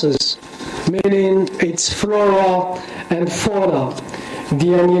resources, meaning its flora and fauna,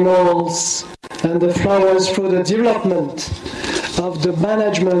 the animals and the flowers, through the development of the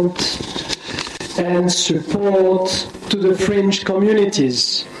management and support to the fringe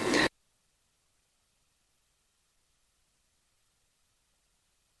communities.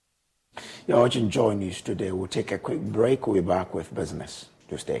 You're watching Joy News Today. We'll take a quick break. We'll be back with business.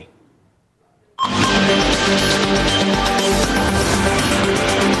 To stay.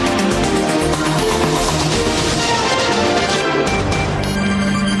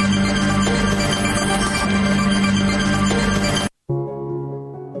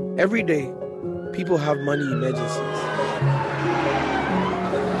 Every day, people have money emergencies.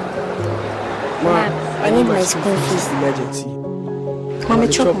 Mom, I need my school fees. Emergency. Mommy,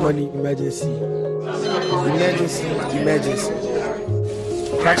 chop money emergency. Emergency.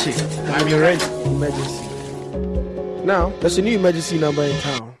 Catch it. And the rent emergency. Now, there's a new emergency number in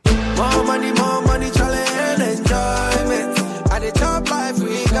town. More money, challenge, enjoyment. At the top life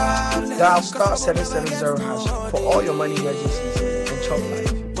we got. Dial star 770 hash for all your money emergencies and chop life.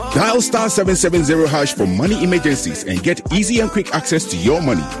 Dial star 770 hash for money emergencies and get easy and quick access to your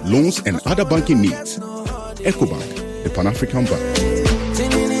money, loans, and other banking needs. EcoBank, the Pan-African Bank.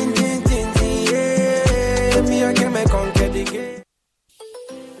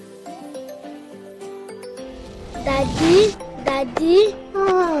 Daddy,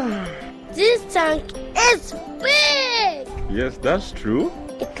 this tank is big. Yes, that's true.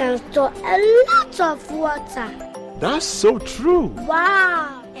 It can store a lot of water. That's so true.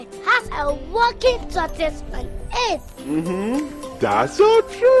 Wow, it has a working tortoise on it. That's so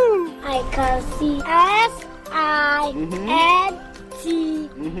true. I can see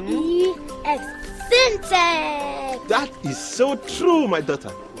SINTEX. Syntax. That is so true, my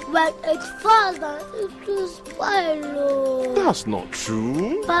daughter. When it falls down, it will spoil. That's not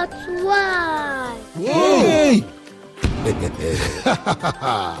true. But why? Hey!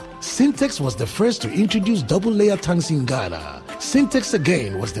 Syntex was the first to introduce double-layer tanks in Ghana. Syntex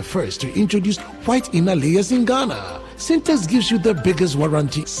again was the first to introduce white inner layers in Ghana. Syntex gives you the biggest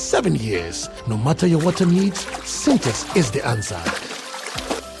warranty, 7 years. No matter your water needs, Syntex is the answer.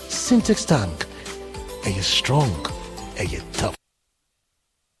 Syntex tank. Are you strong? Are you tough?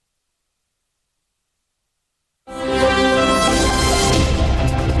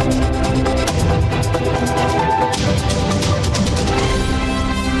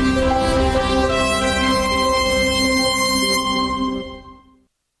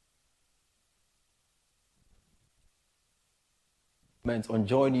 On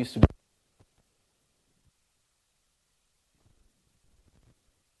JoyNews Today.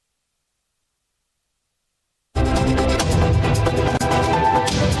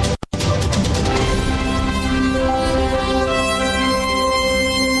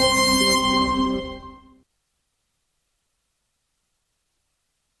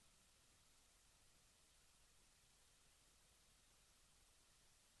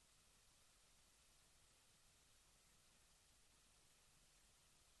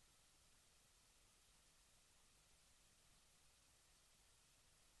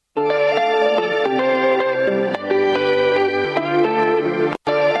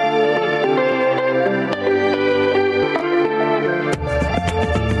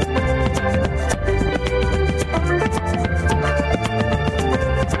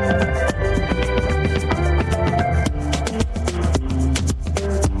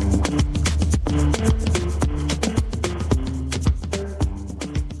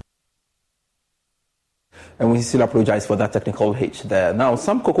 We still apologize for that technical hitch there. Now,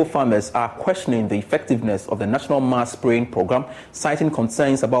 some cocoa farmers are questioning the effectiveness of the National Mass Spraying Program, citing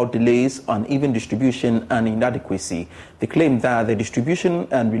concerns about delays, uneven distribution and inadequacy. They claim that the distribution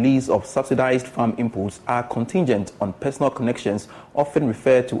and release of subsidized farm inputs are contingent on personal connections, often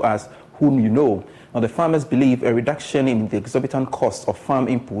referred to as whom you know. Now, the farmers believe a reduction in the exorbitant cost of farm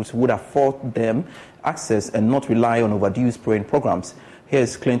inputs would afford them access and not rely on overdue spraying programs.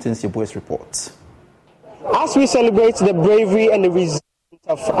 Here's Clinton's Yeboah's report. As we celebrate the bravery and the resilience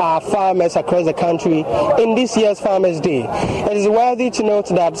of our farmers across the country in this year's Farmers' Day, it is worthy to note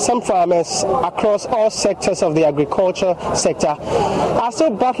that some farmers across all sectors of the agriculture sector are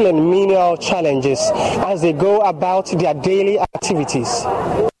still battling menial challenges as they go about their daily activities.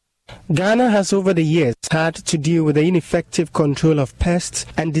 Ghana has over the years had to deal with the ineffective control of pests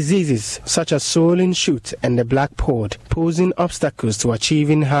and diseases such as swollen shoot and the black pod, posing obstacles to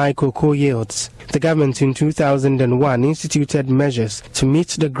achieving high cocoa yields. The government in 2001 instituted measures to meet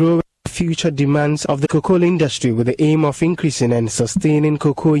the growing future demands of the cocoa industry with the aim of increasing and sustaining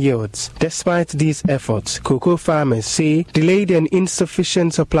cocoa yields. Despite these efforts, cocoa farmers say delayed and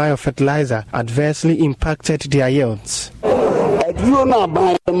insufficient supply of fertilizer adversely impacted their yields.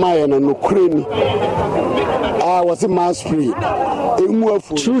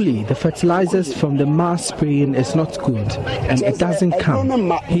 Truly, the fertilizers from the mass spraying is not good, and it doesn't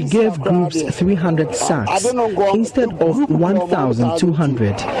come. He gave groups 300 sacks instead of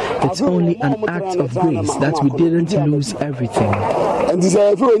 1,200. It's only an act of grace that we didn't lose everything.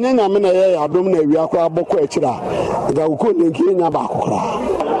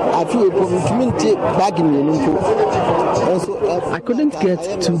 I couldn't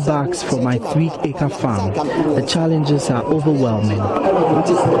get 2 bags for my 3-acre farm. The challenges are overwhelming.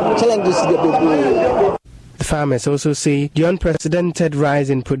 The farmers also say the unprecedented rise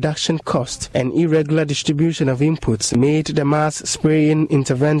in production cost and irregular distribution of inputs made the mass spraying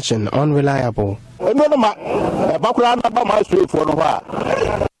intervention unreliable.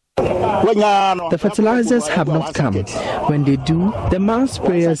 The fertilizers have not come. When they do, the mass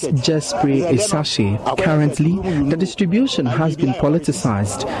sprayers just spray a sachet. Currently, the distribution has been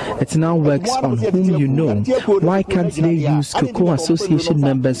politicized. It now works on whom you know. Why can't they use Cocoa Association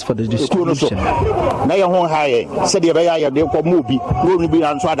members for the distribution?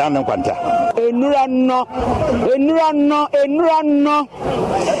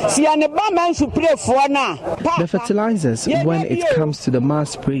 The fertilizers, when it comes to the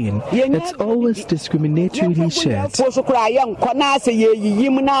mass spraying, it's always discriminatorily shared.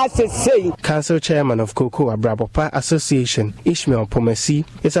 Council Chairman of Cocoa Abrabopa Association, Ishmael Pomesi,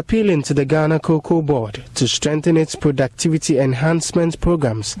 is appealing to the Ghana Cocoa Board to strengthen its productivity enhancement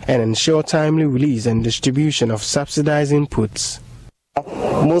programs and ensure timely release and distribution of subsidized inputs.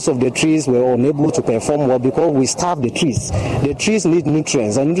 Most of the trees were unable to perform well because we starve the trees. The trees need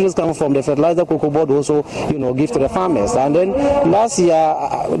nutrients, and nutrients come from the fertilizer Cocoa Board also, give to the farmers. And then last year,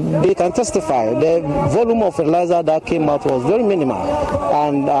 they can testify, the volume of fertilizer that came out was very minimal.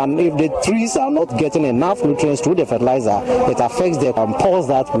 And if the trees are not getting enough nutrients through the fertilizer, it affects the pulse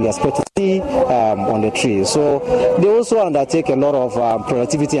that we expect to see on the trees. So they also undertake a lot of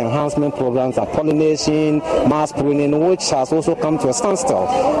productivity enhancement programs like pollination, mass pruning, which has also come to a standstill.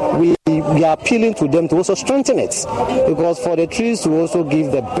 We are appealing to them to also strengthen it, because for the trees to also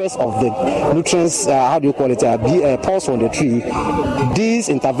give the best of the nutrients, pulse on the tree, these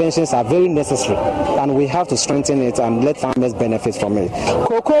interventions are very necessary, and we have to strengthen it and let farmers benefit from it.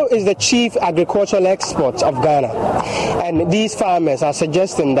 Cocoa is the chief agricultural export of Ghana, and these farmers are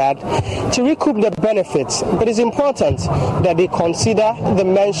suggesting that to recoup the benefits, it is important that they consider the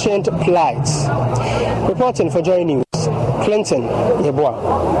mentioned plights. Reporting for JoyNews, Clinton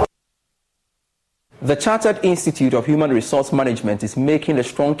Yeboah. The Chartered Institute of Human Resource Management is making a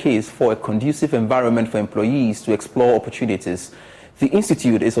strong case for a conducive environment for employees to explore opportunities. The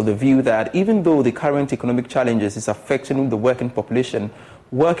institute is of the view that even though the current economic challenges is affecting the working population,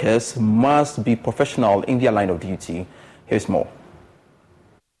 workers must be professional in their line of duty. Here's more.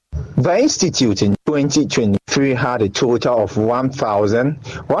 The institute in 2023 had a total of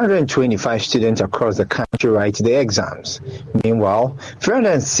 1,125 students across the country write the exams. Meanwhile,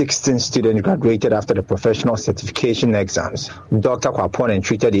 316 students graduated after the professional certification exams. Dr. Kwapon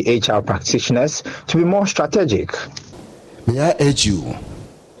entreated the HR practitioners to be more strategic. May I urge you,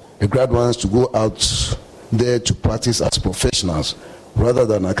 the graduates, to go out there to practice as professionals rather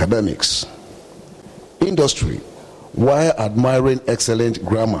than academics. Industry, while admiring excellent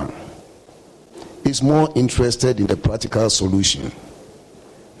grammar, is more interested in the practical solution.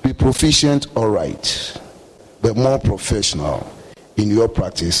 Be proficient, all right, but more professional in your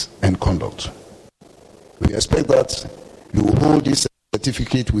practice and conduct. We expect that you will hold this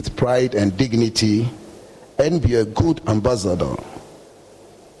certificate with pride and dignity and be a good ambassador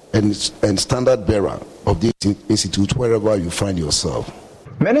and standard bearer of this institute wherever you find yourself.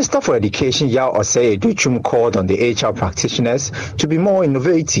 Minister for Education Yao Osei Educhum called on the HR practitioners to be more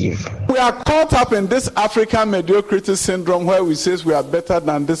innovative. We are caught up in this African mediocrity syndrome where we say we are better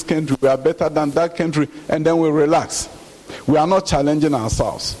than this country, we are better than that country, and then we relax. We are not challenging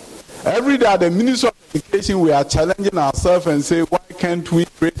ourselves. Every day at the Ministry of Education, we are challenging ourselves and say, why can't we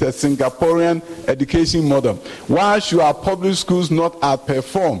create a Singaporean education model? Why should our public schools not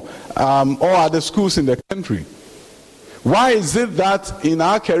outperform all other schools in the country? Why is it that in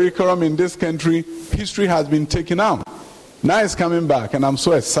our curriculum in this country, history has been taken out? Now it's coming back, and I'm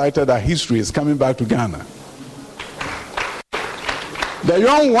so excited that history is coming back to Ghana. The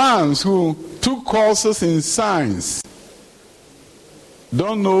young ones who took courses in science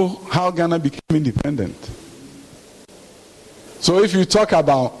don't know how Ghana became independent. So if you talk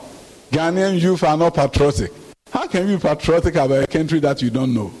about Ghanaian youth are not patriotic, how can you be patriotic about a country that you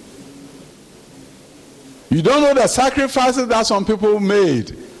don't know? You don't know the sacrifices that some people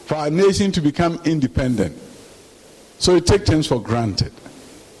made for our nation to become independent. So you take things for granted.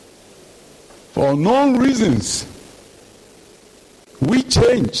 For unknown reasons, we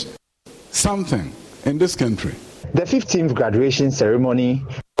change something in this country. The 15th graduation ceremony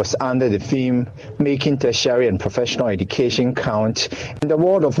was under the theme Making Tertiary and Professional Education Count in the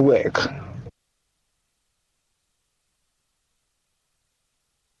World of Work.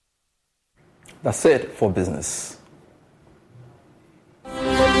 That's it for business.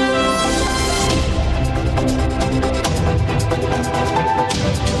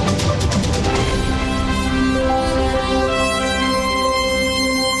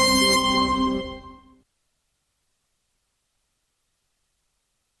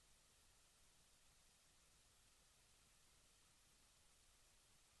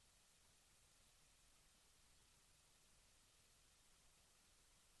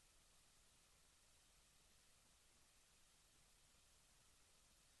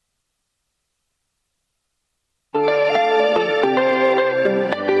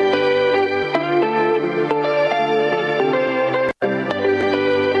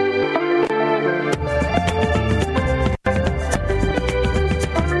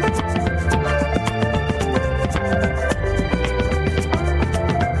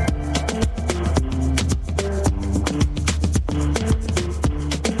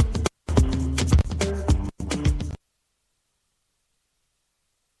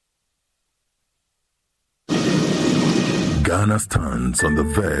 Ghana stands on the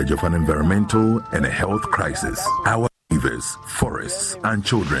verge of an environmental and a health crisis. Our rivers, forests, and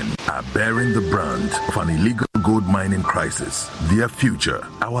children are bearing the brunt of an illegal gold mining crisis. Their future,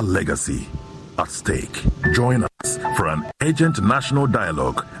 our legacy, at stake. Join us for an urgent national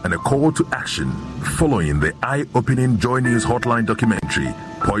dialogue and a call to action following the eye-opening Joy News Hotline documentary,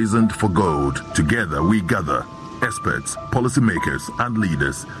 Poisoned for Gold. Together we gather. Experts, policymakers, and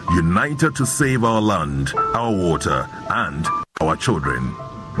leaders united to save our land, our water, and our children.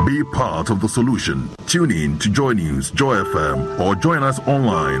 Be part of the solution. Tune in to Joy News, Joy FM, or join us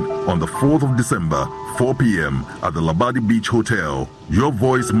online on the 4th of December, 4 p.m. at the Labadi Beach Hotel. Your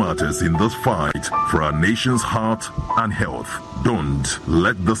voice matters in this fight for our nation's heart and health. Don't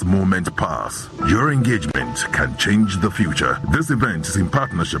let this moment pass. Your engagement can change the future. This event is in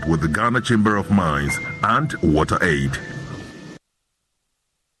partnership with the Ghana Chamber of Mines and WaterAid.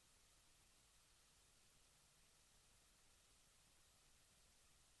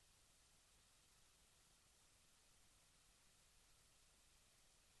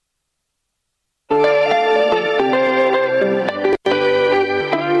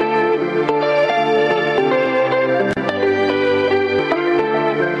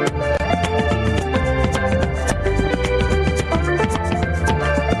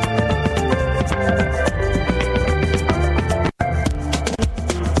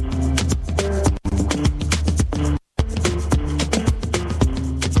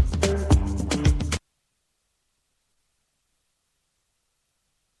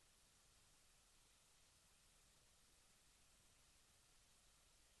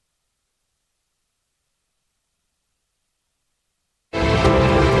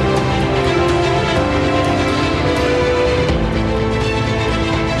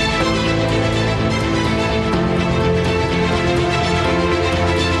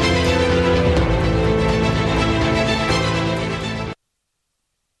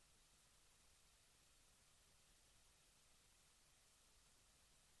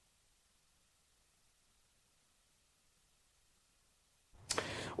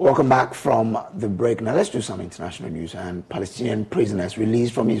 Welcome back from the break. Now let's do some international news. And Palestinian prisoners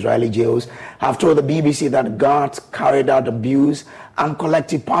released from Israeli jails have told the BBC that guards carried out abuse and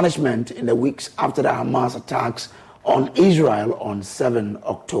collective punishment in the weeks after the Hamas attacks on Israel on 7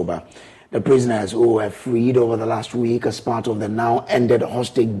 October. The prisoners who were freed over the last week as part of the now ended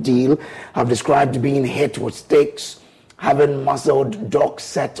hostage deal have described being hit with sticks, having muzzled dogs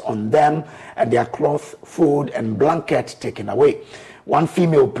set on them, and their cloth, food, and blanket taken away. One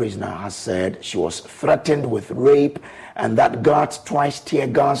female prisoner has said she was threatened with rape and that guards twice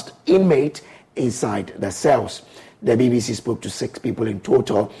tear-gassed inmates inside the cells. The BBC spoke to 6 people in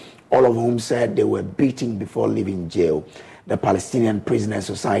total, all of whom said they were beaten before leaving jail. The Palestinian Prisoner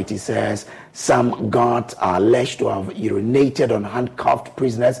Society says some guards are alleged to have urinated on handcuffed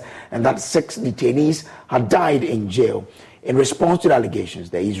prisoners and that 6 detainees had died in jail. In response to the allegations,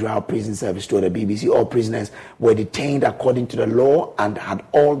 the Israel Prison Service told the BBC all prisoners were detained according to the law and had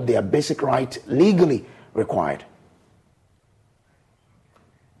all their basic rights legally required.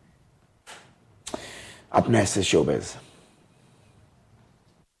 Up next is Showbiz.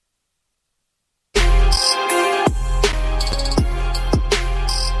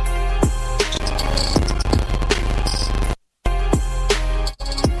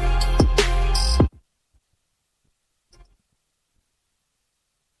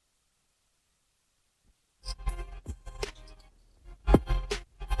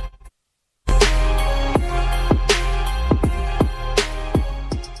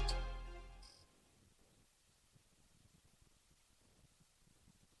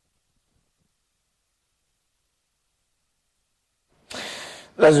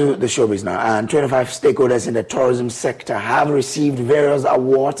 Let's do the showbiz now. And 25 stakeholders in the tourism sector have received various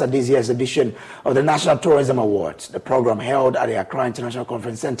awards at this year's edition of the National Tourism Awards. The program, held at the Accra International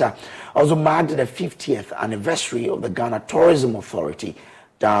Conference Center, also marked the 50th anniversary of the Ghana Tourism Authority.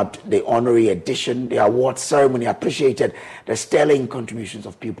 Dubbed the honorary edition, the award ceremony appreciated the sterling contributions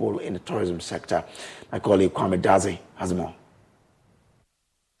of people in the tourism sector. My colleague Kwame Dazi has more.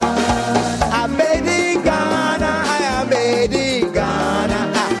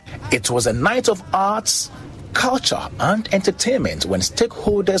 It was a night of arts, culture and entertainment when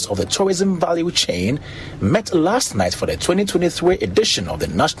stakeholders of the tourism value chain met last night for the 2023 edition of the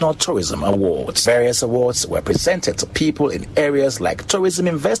National Tourism Awards. Various awards were presented to people in areas like tourism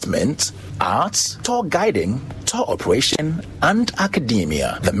investment, arts, tour guiding, tour operation and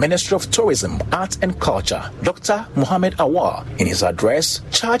academia. The Ministry of Tourism, Arts and Culture, Dr. Mohammed Awar, in his address,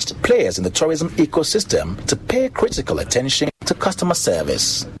 charged players in the tourism ecosystem to pay critical attention to customer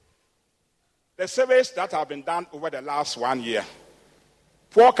service. The surveys that have been done over the last 1 year,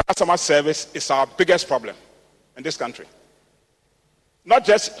 poor customer service is our biggest problem in this country. Not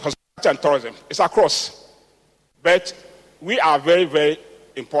just hospitality and tourism, it's across. But we are very, very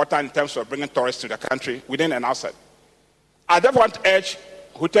important in terms of bringing tourists to the country within and outside. I therefore want to urge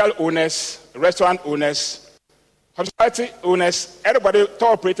hotel owners, restaurant owners, hospitality owners, everybody,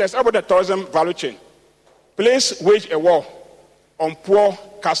 tour operators, everybody in the tourism value chain, please wage a war on poor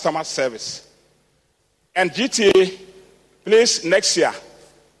customer service. And GTA, please, next year,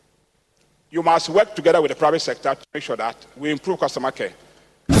 you must work together with the private sector to make sure that we improve customer care.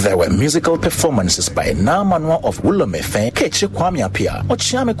 There were musical performances by Namanwa of Wulomefe, Kechi Kwame Apia,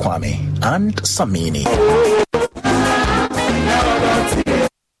 Ochiame Kwame, and Samini.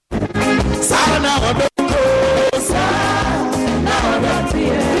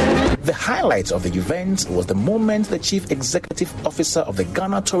 The highlight of the event was the moment the Chief Executive Officer of the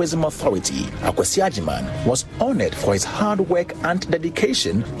Ghana Tourism Authority, Akwesi Ajiman, was honored for his hard work and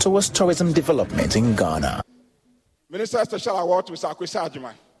dedication towards tourism development in Ghana. Minister Special Award to Mr. Akwesi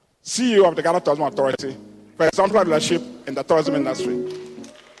Ajiman, CEO of the Ghana Tourism Authority, for exemplary leadership in the tourism industry.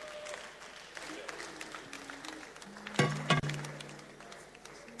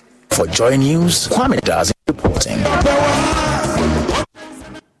 For Joy News, Kwame Dazi reporting.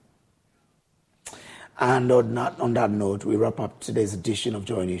 And on that note, we wrap up today's edition of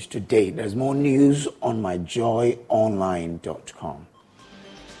Joy News Today. There's more news on myjoyonline.com.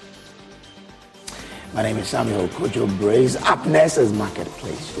 My name is Samuel Kojo Braze. Up next is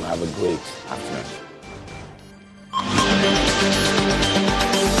Marketplace. You have a great afternoon.